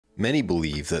Many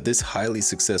believe that this highly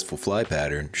successful fly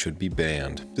pattern should be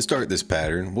banned. To start this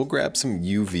pattern, we'll grab some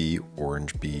UV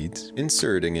orange beads,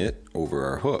 inserting it over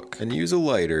our hook, and use a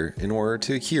lighter in order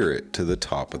to adhere it to the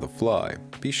top of the fly.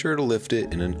 Be sure to lift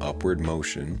it in an upward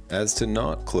motion as to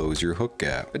not close your hook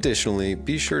gap. Additionally,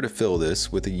 be sure to fill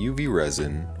this with a UV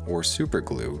resin or super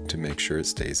glue to make sure it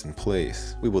stays in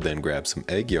place. We will then grab some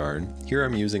egg yarn. Here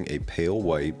I'm using a pale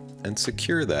white and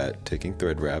secure that, taking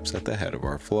thread wraps at the head of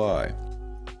our fly.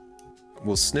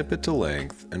 We'll snip it to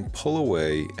length and pull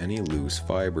away any loose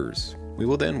fibers. We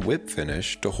will then whip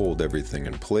finish to hold everything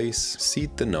in place,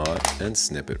 seat the knot, and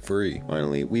snip it free.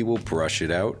 Finally, we will brush it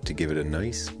out to give it a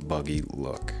nice buggy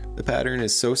look. The pattern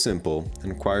is so simple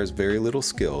and requires very little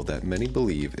skill that many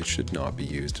believe it should not be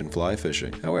used in fly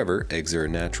fishing. However, eggs are a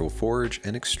natural forage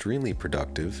and extremely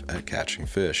productive at catching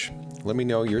fish. Let me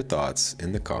know your thoughts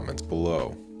in the comments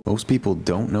below. Most people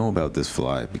don't know about this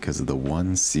fly because of the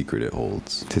one secret it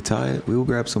holds. To tie it, we will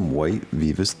grab some white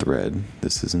Vivas thread,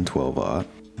 this is in 12/0,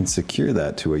 and secure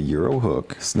that to a Euro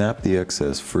hook, snap the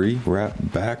excess free, wrap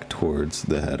back towards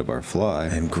the head of our fly,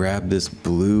 and grab this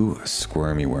blue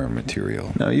Squirmy Worm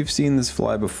material. Now you've seen this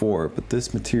fly before, but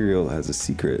this material has a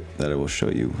secret that I will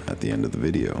show you at the end of the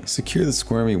video. Secure the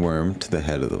Squirmy Worm to the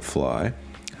head of the fly.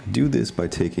 Do this by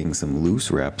taking some loose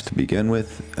wraps to begin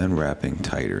with and wrapping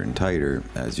tighter and tighter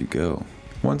as you go.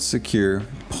 Once secure,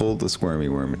 pull the Squirmy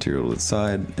Worm material to the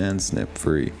side and snip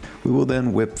free. We will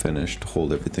then whip finish to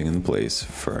hold everything in place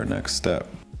for our next step.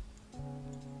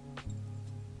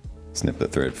 Snip the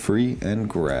thread free and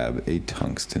grab a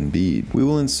tungsten bead. We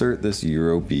will insert this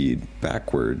Euro bead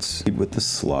backwards with the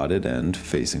slotted end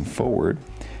facing forward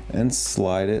and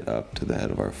slide it up to the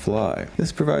head of our fly.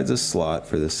 This provides a slot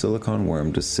for the silicone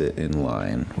worm to sit in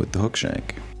line with the hook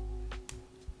shank.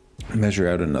 Measure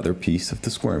out another piece of the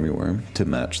Squirmy Worm to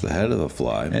match the head of the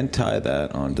fly and tie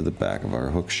that onto the back of our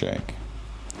hook shank.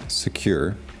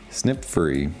 Secure, snip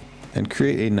free, and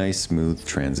create a nice smooth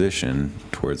transition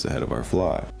towards the head of our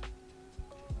fly.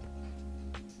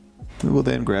 We will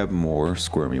then grab more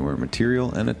Squirmy Worm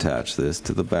material and attach this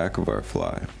to the back of our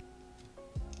fly.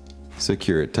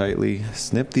 Secure it tightly,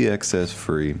 snip the excess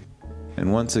free,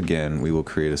 and once again we will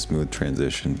create a smooth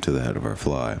transition to the head of our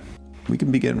fly. We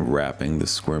can begin wrapping the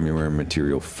Squirmy Worm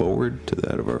material forward to the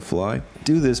head of our fly.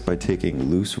 Do this by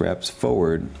taking loose wraps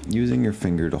forward, using your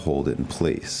finger to hold it in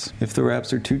place. If the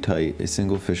wraps are too tight, a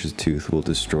single fish's tooth will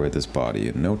destroy this body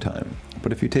in no time.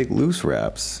 But if you take loose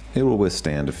wraps, it will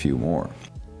withstand a few more.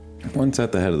 Once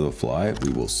at the head of the fly,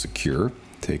 we will secure,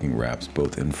 taking wraps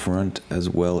both in front as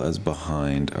well as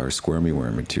behind our Squirmy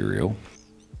Worm material,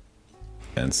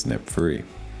 and snip free.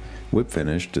 Whip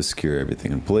finish to secure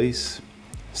everything in place,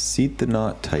 seat the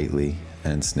knot tightly,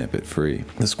 and snip it free.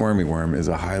 The Squirmy Worm is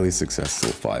a highly successful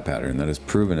fly pattern that has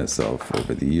proven itself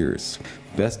over the years.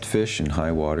 Best fish in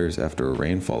high waters after a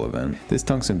rainfall event. This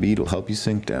tungsten bead will help you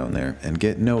sink down there and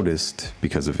get noticed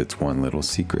because of its one little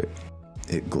secret.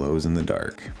 It glows in the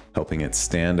dark, helping it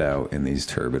stand out in these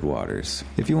turbid waters.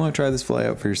 If you want to try this fly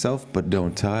out for yourself but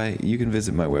don't tie, you can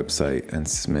visit my website and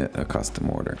submit a custom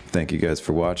order. Thank you guys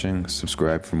for watching,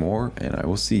 subscribe for more, and I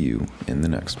will see you in the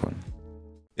next one.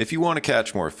 If you want to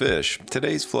catch more fish,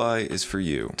 today's fly is for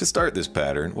you. To start this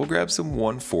pattern, we'll grab some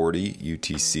 140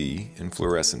 UTC in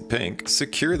fluorescent pink,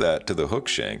 secure that to the hook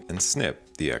shank, and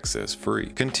snip the excess free.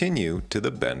 Continue to the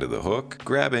bend of the hook,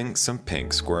 grabbing some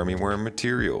pink Squirmy Worm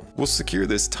material. We'll secure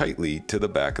this tightly to the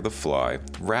back of the fly,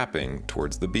 wrapping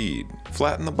towards the bead.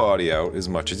 Flatten the body out as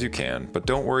much as you can, but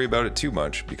don't worry about it too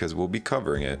much because we'll be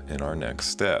covering it in our next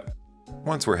step.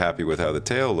 Once we're happy with how the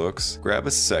tail looks, grab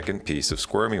a second piece of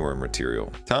Squirmy Worm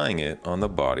material, tying it on the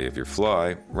body of your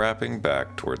fly, wrapping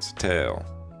back towards the tail.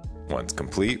 Once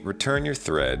complete, return your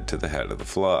thread to the head of the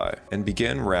fly, and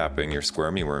begin wrapping your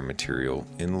Squirmy Worm material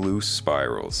in loose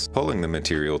spirals. Pulling the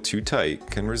material too tight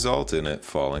can result in it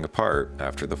falling apart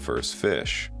after the first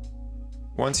fish.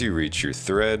 Once you reach your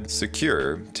thread,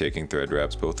 secure, taking thread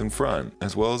wraps both in front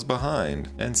as well as behind,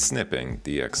 and snipping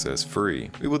the excess free.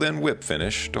 We will then whip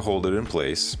finish to hold it in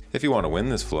place. If you want to win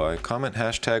this fly, comment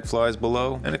 #flies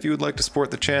below, and if you would like to support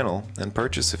the channel and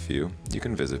purchase a few, you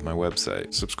can visit my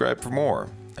website. Subscribe for more,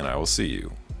 and I will see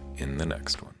you in the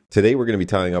next one. Today we're going to be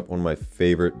tying up one of my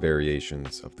favorite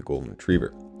variations of the Golden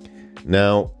Retriever.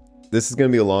 Now, this is going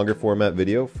to be a longer format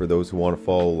video for those who want to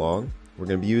follow along. We're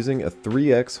going to be using a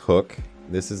 3X hook.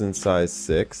 This is in size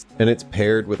 6, and it's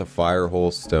paired with a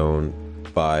Firehole Stone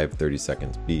 5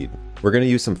 30-second bead. We're going to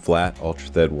use some flat Ultra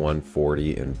Thread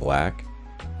 140 in black.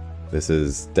 This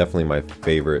is definitely my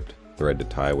favorite thread to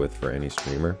tie with for any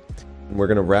streamer. And we're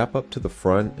going to wrap up to the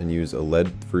front and use a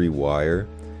lead-free wire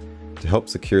to help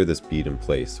secure this bead in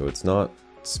place so it's not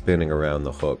spinning around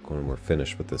the hook when we're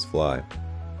finished with this fly.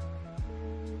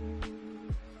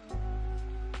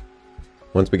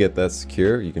 Once we get that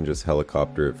secure, you can just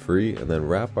helicopter it free and then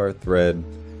wrap our thread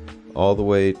all the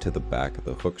way to the back of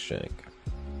the hook shank.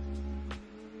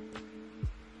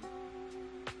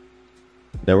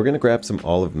 Now we're going to grab some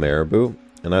olive marabou,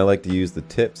 and I like to use the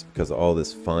tips because all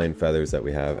this fine feathers that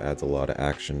we have adds a lot of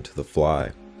action to the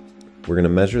fly. We're going to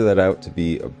measure that out to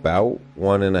be about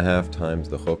 1.5 times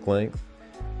the hook length.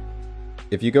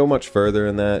 If you go much further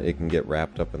than that, it can get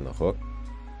wrapped up in the hook.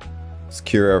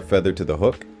 Secure our feather to the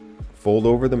hook, fold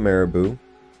over the marabou,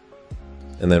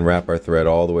 and then wrap our thread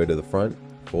all the way to the front,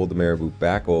 fold the marabou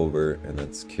back over, and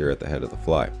then secure at the head of the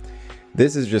fly.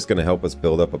 This is just going to help us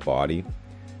build up a body.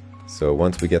 So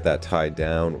once we get that tied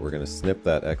down, we're going to snip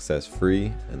that excess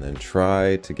free and then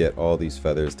try to get all these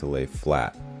feathers to lay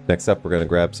flat. Next up, we're going to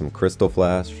grab some crystal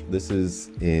flash. This is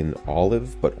in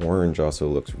olive, but orange also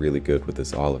looks really good with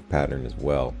this olive pattern as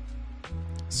well.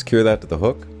 Secure that to the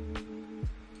hook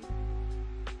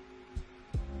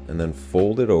and then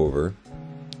fold it over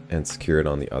and secure it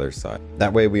on the other side.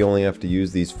 That way we only have to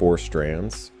use these 4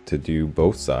 strands to do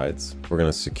both sides. We're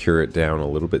going to secure it down a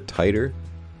little bit tighter.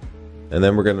 And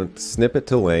then we're going to snip it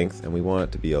to length, and we want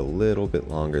it to be a little bit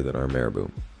longer than our marabou.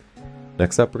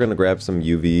 Next up, we're going to grab some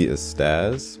UV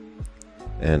Estaz,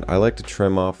 and I like to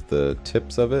trim off the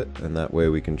tips of it, and that way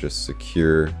we can just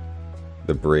secure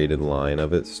the braided line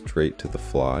of it straight to the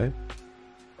fly.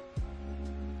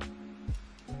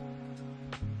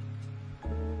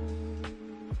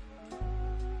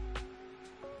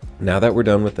 Now that we're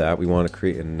done with that, we want to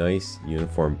create a nice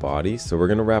uniform body, so we're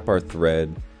going to wrap our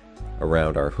thread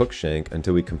around our hook shank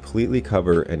until we completely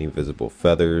cover any visible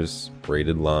feathers,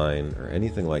 braided line, or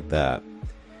anything like that,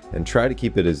 and try to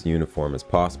keep it as uniform as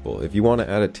possible. If you want to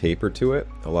add a taper to it,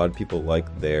 a lot of people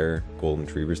like their golden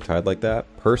retrievers tied like that.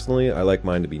 Personally, I like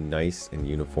mine to be nice and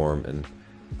uniform and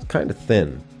kind of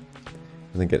thin.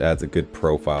 I think it adds a good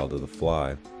profile to the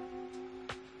fly.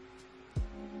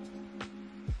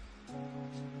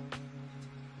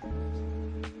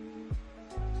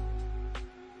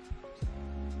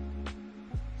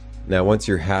 Now once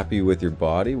you're happy with your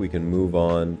body, we can move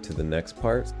on to the next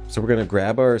part. So we're going to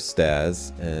grab our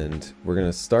staz and we're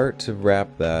going to start to wrap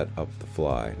that up the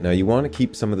fly. Now you want to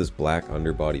keep some of this black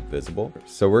underbody visible,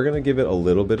 so we're going to give it a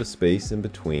little bit of space in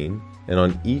between, and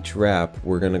on each wrap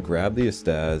we're going to grab the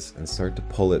staz and start to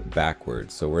pull it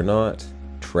backwards so we're not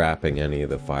trapping any of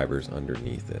the fibers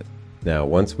underneath it. Now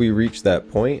once we reach that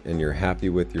point and you're happy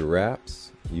with your wraps,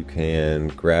 you can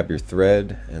grab your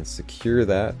thread and secure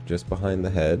that just behind the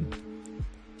head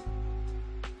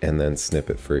and then snip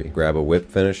it free. Grab a whip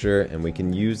finisher and we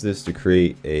can use this to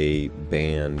create a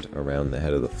band around the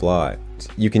head of the fly.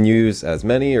 You can use as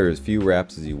many or as few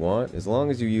wraps as you want, as long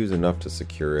as you use enough to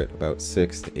secure it, about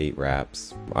 6 to 8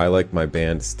 wraps. I like my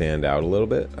band to stand out a little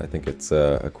bit. I think it's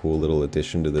a cool little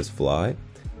addition to this fly.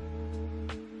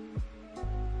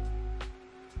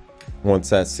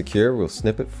 Once that's secure, we'll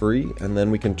snip it free, and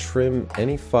then we can trim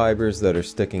any fibers that are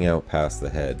sticking out past the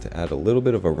head to add a little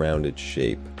bit of a rounded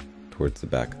shape towards the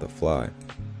back of the fly.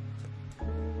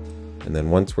 And then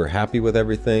once we're happy with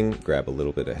everything, grab a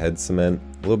little bit of head cement.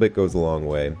 A little bit goes a long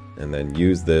way, and then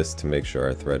use this to make sure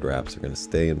our thread wraps are going to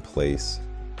stay in place.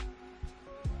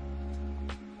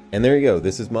 And there you go.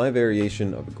 This is my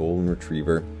variation of a golden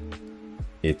retriever.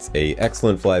 It's an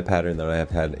excellent fly pattern that I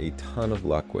have had a ton of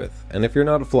luck with. And if you're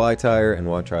not a fly tyer and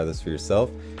want to try this for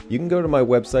yourself, you can go to my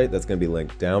website that's going to be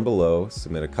linked down below,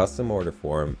 submit a custom order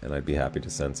form, and I'd be happy to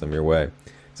send some your way.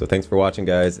 So thanks for watching,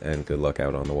 guys, and good luck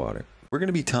out on the water. We're going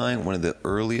to be tying one of the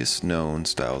earliest known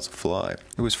styles of fly.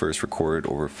 It was first recorded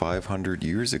over 500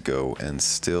 years ago and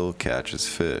still catches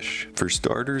fish. For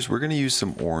starters, we're going to use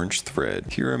some orange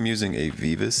thread. Here I'm using a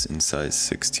Vivus in size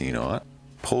 16/0.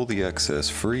 Pull the excess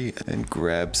free and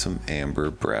grab some amber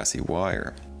brassy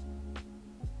wire.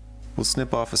 We'll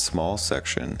snip off a small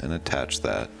section and attach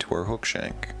that to our hook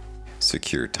shank.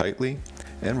 Secure tightly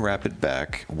and wrap it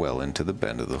back well into the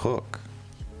bend of the hook.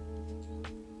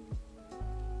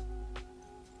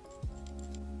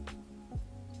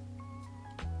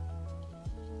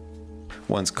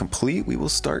 Once complete, we will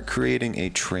start creating a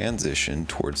transition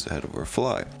towards the head of our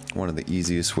fly. One of the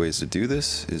easiest ways to do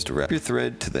this is to wrap your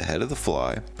thread to the head of the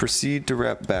fly, proceed to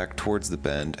wrap back towards the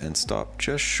bend and stop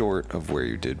just short of where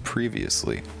you did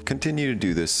previously. Continue to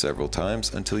do this several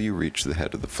times until you reach the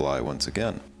head of the fly once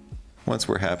again. Once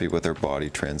we're happy with our body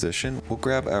transition, we'll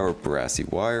grab our brassy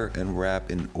wire and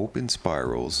wrap in open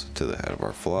spirals to the head of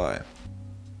our fly.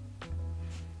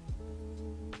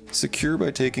 Secure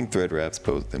by taking thread wraps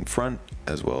both in front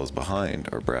as well as behind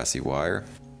our brassy wire.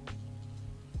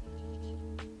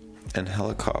 and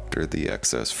helicopter the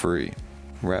excess free.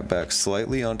 Wrap back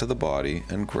slightly onto the body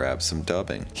and grab some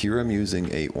dubbing. Here I'm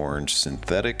using a orange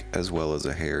synthetic as well as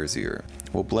a hare's ear.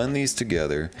 We'll blend these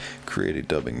together, create a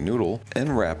dubbing noodle,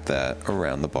 and wrap that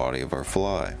around the body of our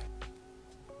fly.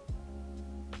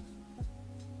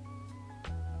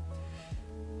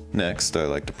 Next, I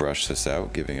like to brush this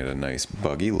out, giving it a nice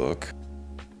buggy look,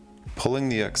 pulling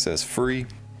the excess free,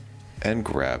 and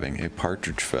grabbing a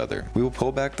partridge feather. We will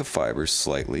pull back the fibers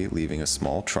slightly, leaving a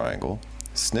small triangle,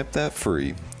 snip that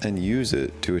free, and use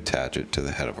it to attach it to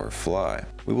the head of our fly.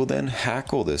 We will then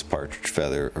hackle this partridge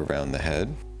feather around the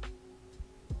head,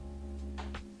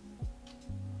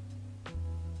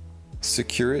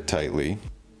 secure it tightly,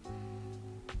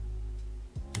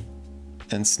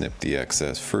 and snip the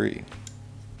excess free.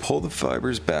 Pull the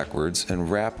fibers backwards and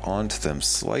wrap onto them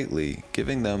slightly,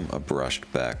 giving them a brushed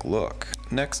back look.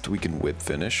 Next, we can whip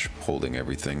finish, holding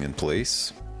everything in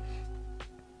place.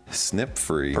 Snip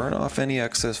free, burn off any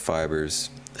excess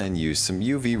fibers, and use some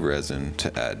UV resin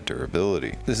to add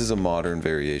durability. This is a modern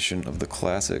variation of the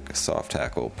classic soft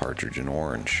tackle Partridge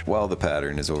Orange. While the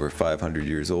pattern is over 500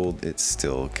 years old, it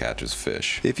still catches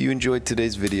fish. If you enjoyed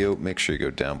today's video, make sure you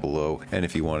go down below, and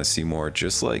if you want to see more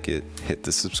just like it, hit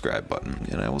the subscribe button,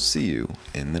 and I will see you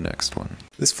in the next one.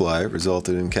 This fly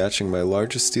resulted in catching my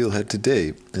largest steelhead to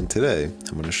date, and today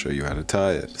I'm going to show you how to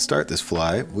tie it. To start this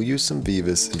fly, we'll use some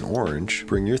Beavis in orange.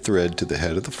 Bring your thread to the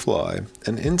head of the fly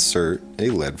and insert a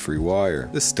lead-free wire.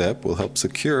 This step will help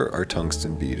secure our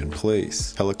tungsten bead in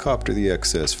place. Helicopter the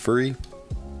excess free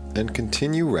and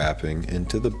continue wrapping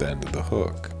into the bend of the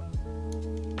hook.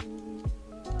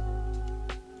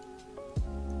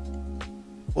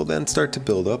 We'll then start to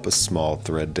build up a small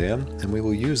thread dam, and we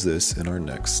will use this in our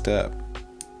next step.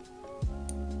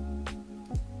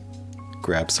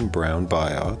 Grab some brown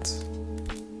biots.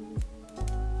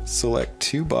 Select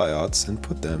 2 biots and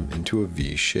put them into a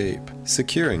V shape,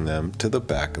 securing them to the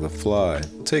back of the fly.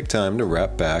 We'll take time to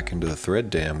wrap back into the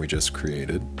thread dam we just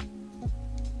created.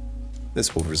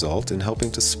 This will result in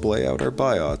helping to splay out our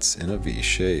biots in a V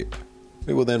shape.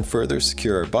 We will then further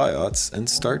secure our biots and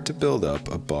start to build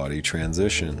up a body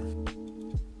transition.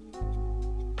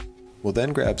 We'll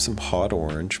then grab some hot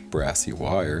orange brassy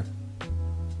wire,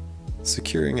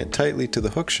 securing it tightly to the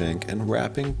hook shank and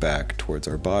wrapping back towards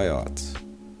our biots.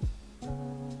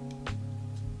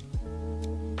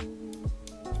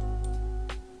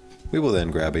 We will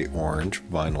then grab a orange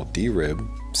vinyl D-rib,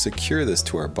 secure this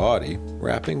to our body,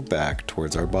 wrapping back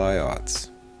towards our biots.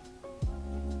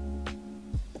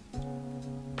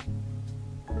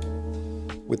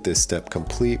 With this step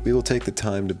complete, we will take the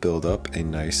time to build up a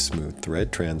nice smooth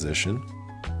thread transition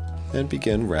and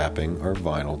begin wrapping our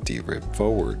vinyl D-rib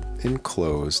forward in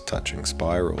closed touching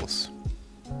spirals.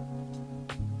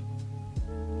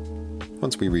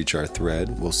 Once we reach our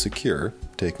thread, we'll secure,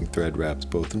 taking thread wraps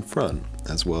both in front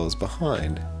as well as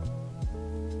behind,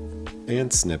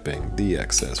 and snipping the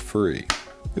excess free.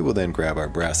 We will then grab our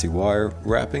brassy wire,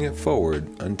 wrapping it forward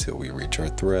until we reach our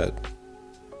thread.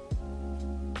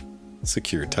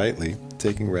 Secure tightly,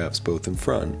 taking wraps both in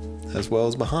front as well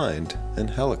as behind and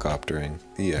helicoptering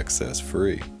the excess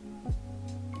free.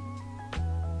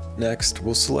 Next,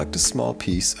 we'll select a small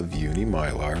piece of uni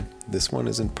mylar, this one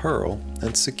is in pearl,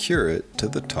 and secure it to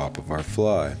the top of our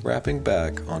fly, wrapping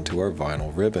back onto our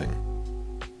vinyl ribbing.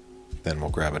 Then we'll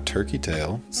grab a turkey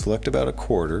tail, select about a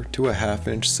 1/4 to a 1/2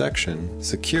 inch section,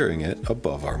 securing it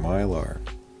above our mylar.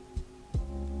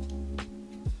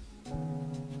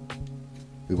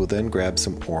 We will then grab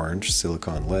some orange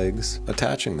silicone legs,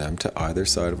 attaching them to either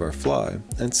side of our fly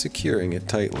and securing it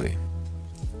tightly.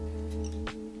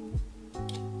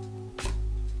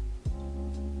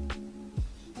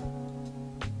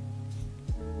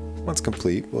 Once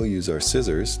complete, we'll use our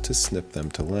scissors to snip them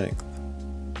to length.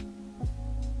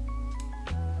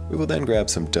 We will then grab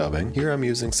some dubbing. Here I'm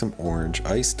using some orange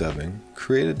ice dubbing,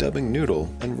 create a dubbing noodle,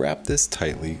 and wrap this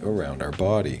tightly around our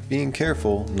body, being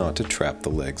careful not to trap the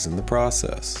legs in the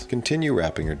process. Continue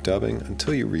wrapping your dubbing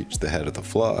until you reach the head of the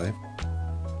fly.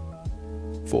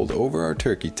 Fold over our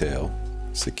turkey tail,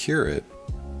 secure it,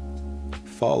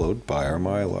 followed by our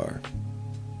mylar.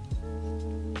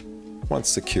 Once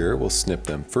secure, we'll snip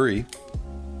them free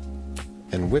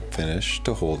and whip finish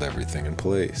to hold everything in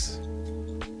place.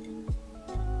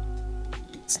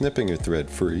 Snipping your thread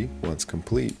free once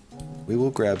complete, we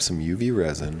will grab some UV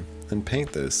resin and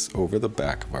paint this over the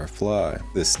back of our fly.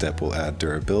 This step will add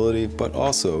durability but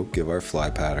also give our fly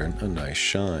pattern a nice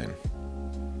shine.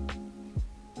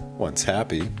 Once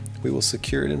happy, we will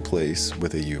secure it in place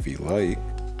with a UV light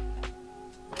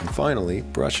and finally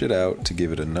brush it out to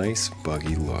give it a nice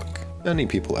buggy look. Many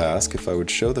people ask if I would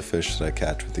show the fish that I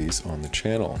catch with these on the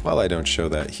channel. While I don't show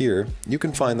that here, you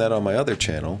can find that on my other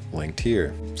channel, linked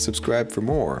here. Subscribe for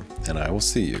more, and I will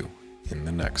see you in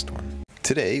the next one.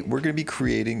 Today, we're going to be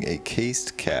creating a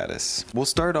cased caddis. We'll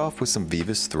start off with some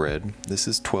Vivas thread. This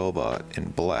is 12/0 in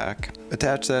black.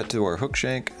 Attach that to our hook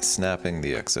shank, snapping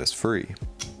the excess free.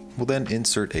 We'll then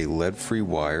insert a lead-free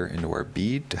wire into our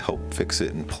bead to help fix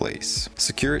it in place.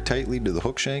 Secure it tightly to the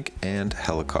hook shank and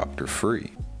helicopter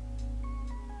free.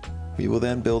 We will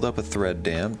then build up a thread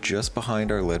dam just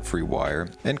behind our lead-free wire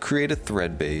and create a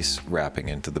thread base wrapping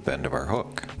into the bend of our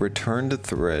hook. Return the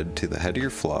thread to the head of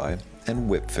your fly and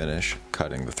whip finish,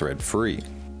 cutting the thread free.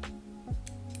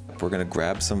 We're going to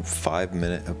grab some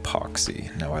 5-minute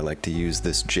epoxy. Now I like to use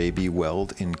this JB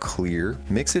Weld in clear.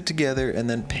 Mix it together and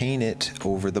then paint it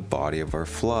over the body of our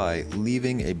fly,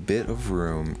 leaving a bit of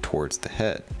room towards the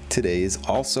head. Today is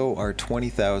also our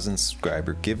 20,000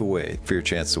 subscriber giveaway. For your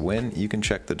chance to win, you can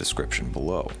check the description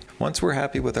below. Once we're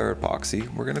happy with our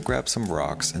epoxy, we're going to grab some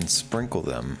rocks and sprinkle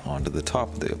them onto the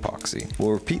top of the epoxy.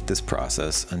 We'll repeat this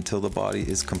process until the body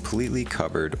is completely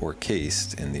covered or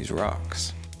cased in these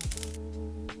rocks.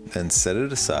 Then set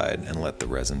it aside and let the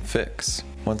resin fix.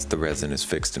 Once the resin is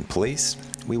fixed in place,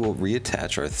 we will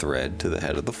reattach our thread to the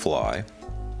head of the fly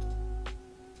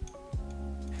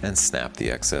and snap the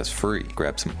excess free.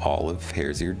 Grab some olive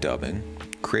hare's ear dubbing,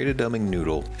 create a dubbing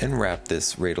noodle, and wrap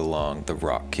this right along the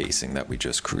rock casing that we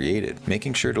just created,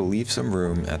 making sure to leave some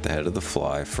room at the head of the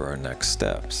fly for our next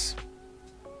steps.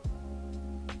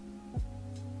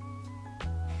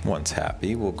 Once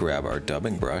happy, we'll grab our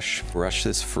dubbing brush, brush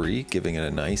this free, giving it a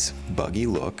nice buggy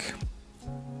look,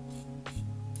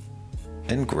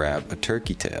 and grab a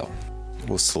turkey tail.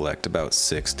 We'll select about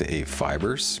 6 to 8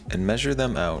 fibers and measure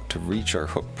them out to reach our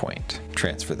hook point.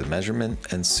 Transfer the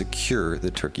measurement and secure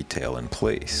the turkey tail in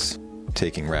place,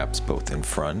 taking wraps both in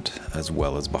front as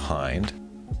well as behind,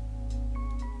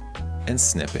 and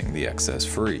snipping the excess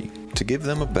free. To give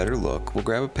them a better look, we'll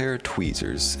grab a pair of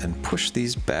tweezers and push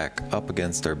these back up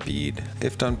against our bead.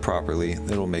 If done properly,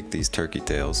 it'll make these turkey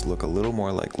tails look a little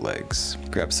more like legs.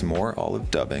 Grab some more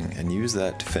olive dubbing and use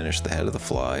that to finish the head of the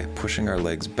fly, pushing our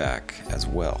legs back as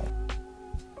well.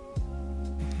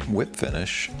 Whip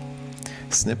finish,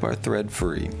 snip our thread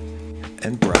free,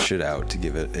 and brush it out to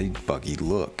give it a buggy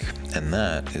look. And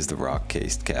that is the rock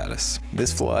cased caddis.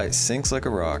 This fly sinks like a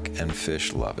rock and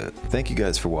fish love it. Thank you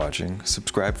guys for watching,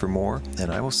 subscribe for more,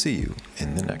 and I will see you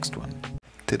in the next one.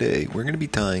 Today we're going to be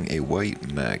tying a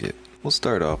white maggot. We'll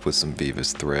start off with some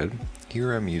Vivas thread.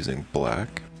 Here I'm using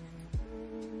black.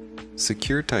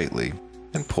 Secure tightly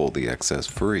and pull the excess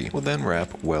free. We'll then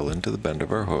wrap well into the bend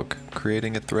of our hook,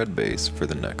 creating a thread base for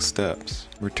the next steps.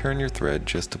 Return your thread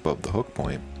just above the hook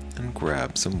point and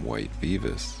grab some white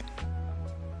Vivas.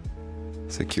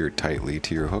 Secure tightly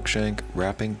to your hook shank,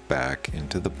 wrapping back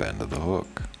into the bend of the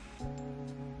hook.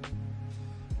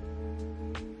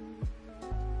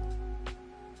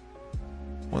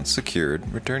 Once secured,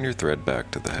 return your thread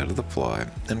back to the head of the fly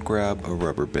and grab a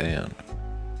rubber band.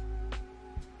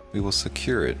 We will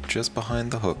secure it just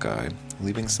behind the hook eye,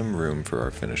 leaving some room for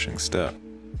our finishing step.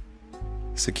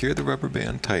 Secure the rubber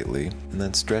band tightly and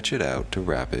then stretch it out to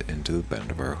wrap it into the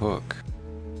bend of our hook.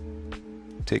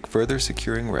 Take further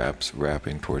securing wraps,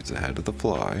 wrapping towards the head of the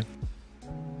fly.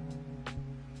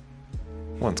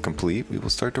 Once complete, we will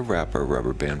start to wrap our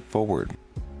rubber band forward.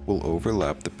 We'll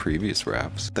overlap the previous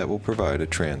wraps. That will provide a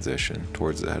transition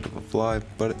towards the head of the fly,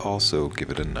 but also give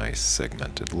it a nice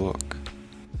segmented look.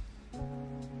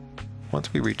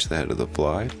 Once we reach the head of the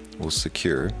fly, we'll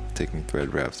secure, taking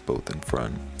thread wraps both in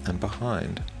front and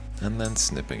behind, and then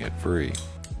snipping it free.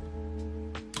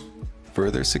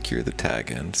 Further secure the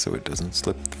tag end so it doesn't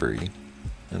slip free,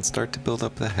 and start to build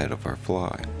up the head of our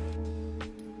fly.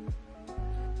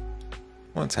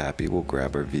 Once happy, we'll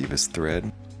grab our Vivas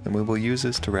thread, and we will use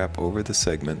this to wrap over the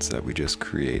segments that we just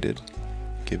created,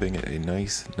 giving it a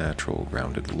nice, natural,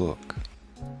 rounded look.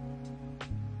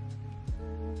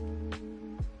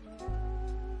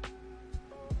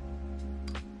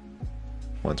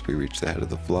 Once we reach the head of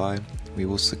the fly, we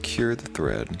will secure the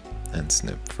thread and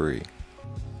snip free.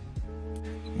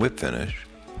 Whip finish,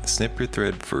 snip your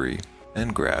thread free,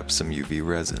 and grab some UV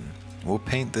resin. We'll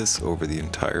paint this over the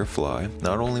entire fly.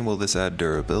 Not only will this add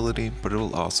durability, but it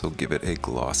will also give it a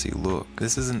glossy look.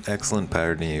 This is an excellent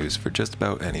pattern to use for just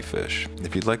about any fish.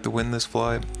 If you'd like to win this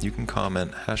fly, you can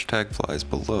comment #flies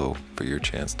below for your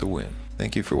chance to win.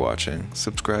 Thank you for watching,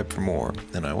 subscribe for more,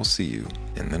 and I will see you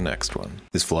in the next one.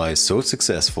 This fly is so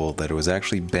successful that it was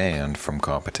actually banned from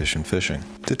competition fishing.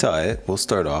 To tie it, we'll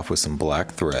start off with some black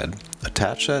thread,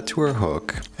 attach that to our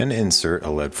hook, and insert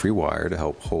a lead-free wire to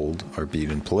help hold our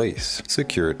bead in place.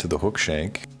 Secure it to the hook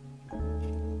shank,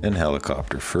 and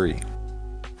helicopter free.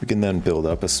 We can then build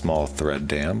up a small thread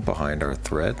dam behind our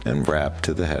thread and wrap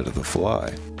to the head of the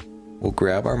fly. We'll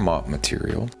grab our mop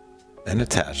material and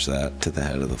attach that to the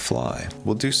head of the fly.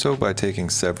 We'll do so by taking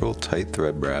several tight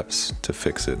thread wraps to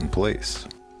fix it in place.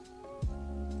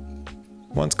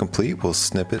 Once complete, we'll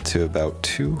snip it to about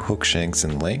 2 hook shanks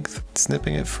in length,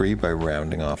 snipping it free by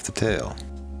rounding off the tail.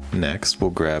 Next, we'll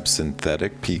grab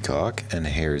synthetic peacock and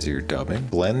hare's ear dubbing,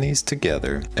 blend these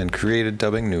together, and create a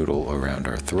dubbing noodle around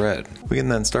our thread. We can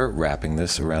then start wrapping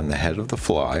this around the head of the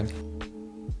fly.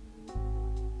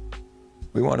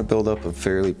 We want to build up a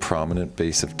fairly prominent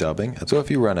base of dubbing, so if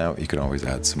you run out, you can always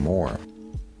add some more.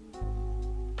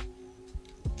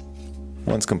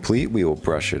 Once complete, we will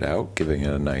brush it out, giving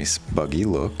it a nice buggy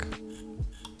look.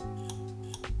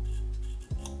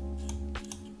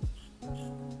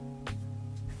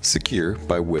 Secure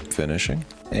by whip finishing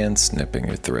and snipping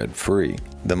your thread free.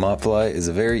 The Mop Fly is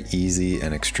a very easy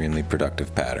and extremely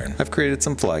productive pattern. I've created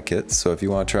some fly kits, so if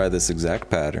you want to try this exact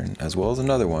pattern as well as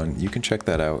another one, you can check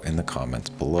that out in the comments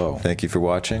below. Thank you for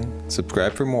watching,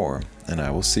 subscribe for more, and I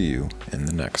will see you in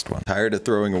the next one. Tired of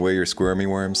throwing away your squirmy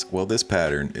worms? Well, this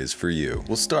pattern is for you.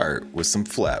 We'll start with some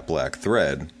flat black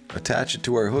thread, attach it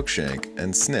to our hook shank,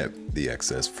 and snip the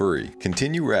excess free.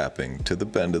 Continue wrapping to the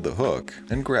bend of the hook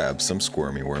and grab some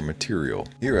squirmy worm material.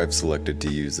 Here I've selected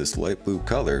to use this light blue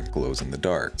color, glows in the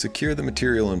dark. Secure the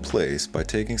material in place by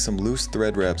taking some loose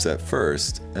thread wraps at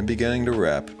first and beginning to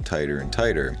wrap tighter and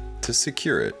tighter to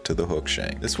secure it to the hook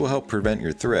shank. This will help prevent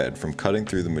your thread from cutting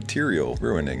through the material,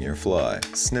 ruining your fly.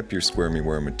 Snip your squirmy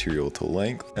worm material to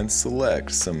length and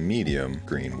select some medium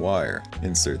green wire.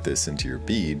 Insert this into your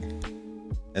bead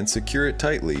and secure it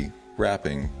tightly,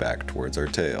 wrapping back towards our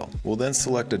tail. We'll then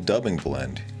select a dubbing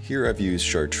blend. Here I've used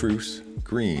chartreuse,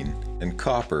 green, and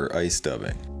copper ice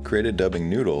dubbing. Create a dubbing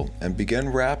noodle and begin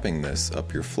wrapping this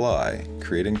up your fly,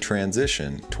 creating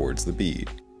transition towards the bead.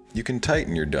 You can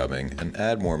tighten your dubbing and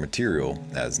add more material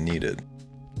as needed.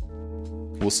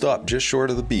 We'll stop just short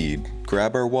of the bead,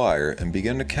 grab our wire, and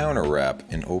begin to counter wrap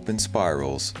in open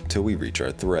spirals till we reach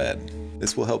our thread.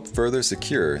 This will help further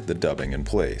secure the dubbing in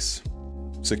place.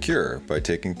 Secure by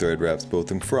taking thread wraps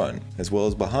both in front as well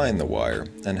as behind the wire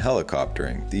and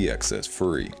helicoptering the excess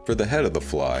free. For the head of the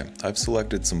fly, I've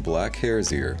selected some black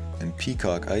hare's ear and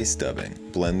peacock ice dubbing.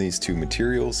 Blend these two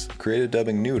materials, create a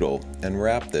dubbing noodle, and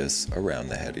wrap this around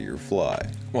the head of your fly.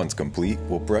 Once complete,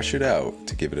 we'll brush it out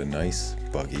to give it a nice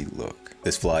buggy look.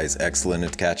 This fly is excellent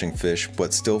at catching fish,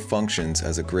 but still functions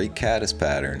as a great caddis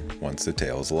pattern once the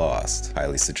tail is lost.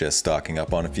 Highly suggest stocking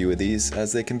up on a few of these,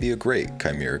 as they can be a great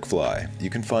chimeric fly. You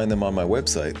can find them on my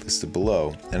website listed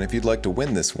below, and if you'd like to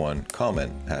win this one,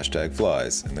 comment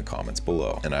 #flies in the comments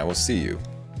below, and I will see you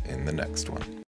in the next one.